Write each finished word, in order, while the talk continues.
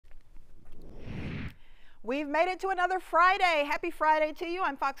We've made it to another Friday. Happy Friday to you.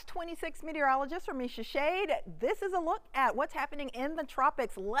 I'm Fox 26 meteorologist Ramisha Shade. This is a look at what's happening in the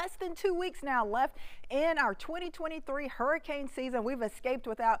tropics. Less than 2 weeks now left in our 2023 hurricane season. We've escaped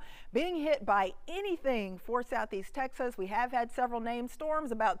without being hit by anything for Southeast Texas. We have had several named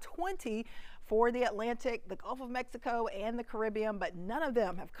storms, about 20 for the Atlantic, the Gulf of Mexico, and the Caribbean, but none of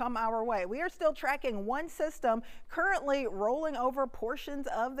them have come our way. We are still tracking one system currently rolling over portions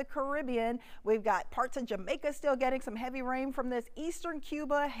of the Caribbean. We've got parts of Jamaica still getting some heavy rain from this, eastern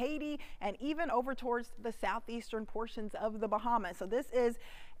Cuba, Haiti, and even over towards the southeastern portions of the Bahamas. So this is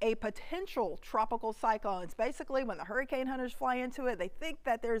a potential tropical cyclone. It's basically when the hurricane hunters fly into it, they think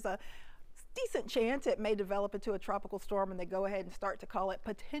that there's a decent chance it may develop into a tropical storm, and they go ahead and start to call it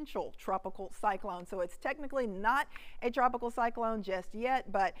potential tropical cyclone. So it's technically not a tropical cyclone just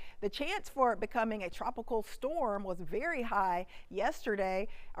yet, but the chance for it becoming a tropical storm was very high yesterday,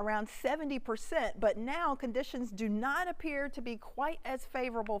 around 70%, but now conditions do not appear to be quite as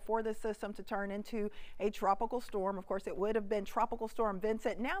favorable for the system to turn into a tropical storm. Of course, it would have been Tropical Storm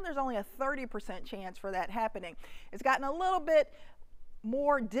Vincent. Now there's only a 30% chance for that happening. It's gotten a little bit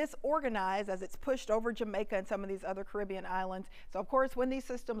more disorganized as it's pushed over Jamaica and some of these other Caribbean islands. So of course, when these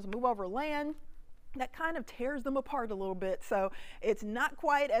systems move over land, that kind of tears them apart a little bit. So it's not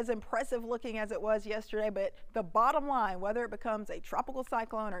quite as impressive looking as it was yesterday, but the bottom line, whether it becomes a tropical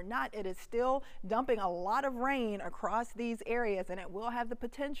cyclone or not, it is still dumping a lot of rain across these areas, and it will have the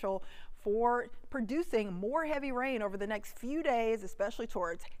potential for producing more heavy rain over the next few days, especially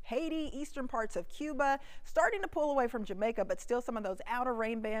towards Haiti, eastern parts of Cuba, starting to pull away from Jamaica, but still some of those outer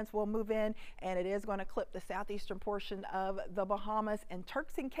rain bands will move in, and it is going to clip the southeastern portion of the Bahamas and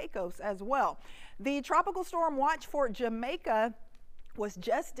Turks and Caicos as well. The tropical storm watch for Jamaica was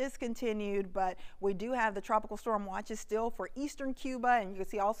just discontinued, but we do have the tropical storm watches still for eastern Cuba, and you can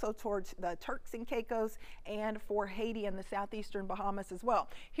see also towards the Turks and Caicos and for Haiti and the southeastern Bahamas as well.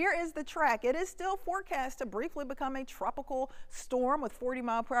 Here is the track. It is still forecast to briefly become a tropical storm with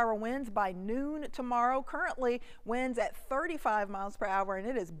 40-mile-per-hour winds by noon tomorrow. Currently winds at 35 miles per hour, and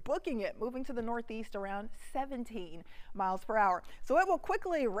it is booking it, moving to the northeast around 17 miles per hour. So it will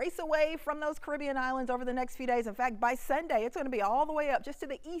quickly race away from those Caribbean islands over the next few days. In fact, by Sunday, it's going to be all the way up just to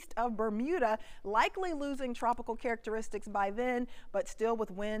the east of Bermuda, likely losing tropical characteristics by then, but still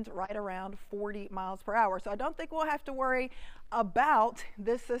with winds right around 40 miles per hour. So I don't think we'll have to worry about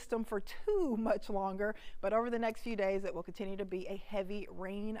this system for too much longer, but over the next few days, it will continue to be a heavy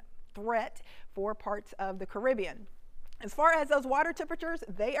rain threat for parts of the Caribbean. As far as those water temperatures,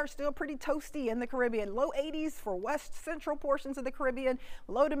 they are still pretty toasty in the Caribbean. Low 80s for west central portions of the Caribbean,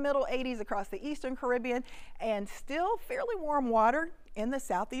 low to middle 80s across the eastern Caribbean, and still fairly warm water in the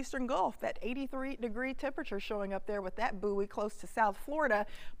southeastern Gulf. That 83-degree temperature showing up there with that buoy close to South Florida,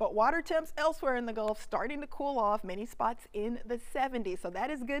 but water temps elsewhere in the Gulf starting to cool off, many spots in the 70s. So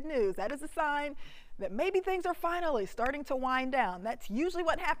that is good news. That is a sign that maybe things are finally starting to wind down. That's usually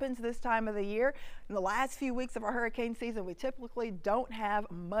what happens this time of the year. In the last few weeks of our hurricane season, we typically don't have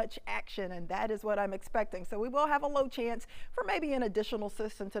much action, and that is what I'm expecting. So we will have a low chance for maybe an additional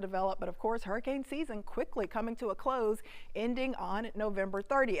system to develop, but of course, hurricane season quickly coming to a close, ending on November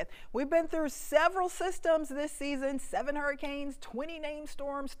 30th. We've been through several systems this season, 7 hurricanes, 20 named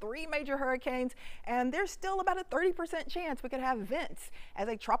storms, 3 major hurricanes, and there's still about a 30% chance we could have Vince as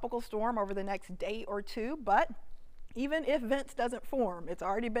a tropical storm over the next day or two, but even if Vince doesn't form, it's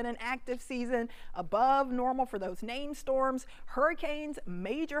already been an active season above normal for those named storms. Hurricanes,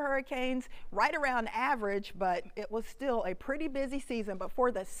 major hurricanes, right around average, but it was still a pretty busy season. But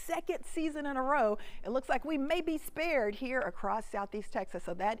for the second season in a row, it looks like we may be spared here across Southeast Texas.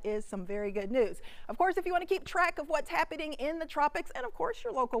 So that is some very good news. Of course, if you want to keep track of what's happening in the tropics and of course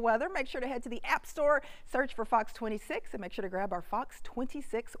your local weather, make sure to head to the App Store, search for Fox 26, and make sure to grab our Fox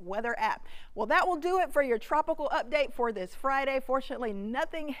 26 weather app. Well, that will do it for your tropical update for this Friday. Fortunately,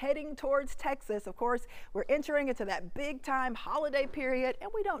 nothing heading towards Texas. Of course, we're entering into that big time holiday period, and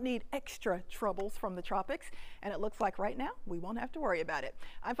we don't need extra troubles from the tropics. And it looks like right now we won't have to worry about it.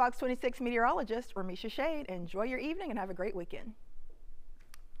 I'm Fox 26 meteorologist Ramisha Shade. Enjoy your evening and have a great weekend.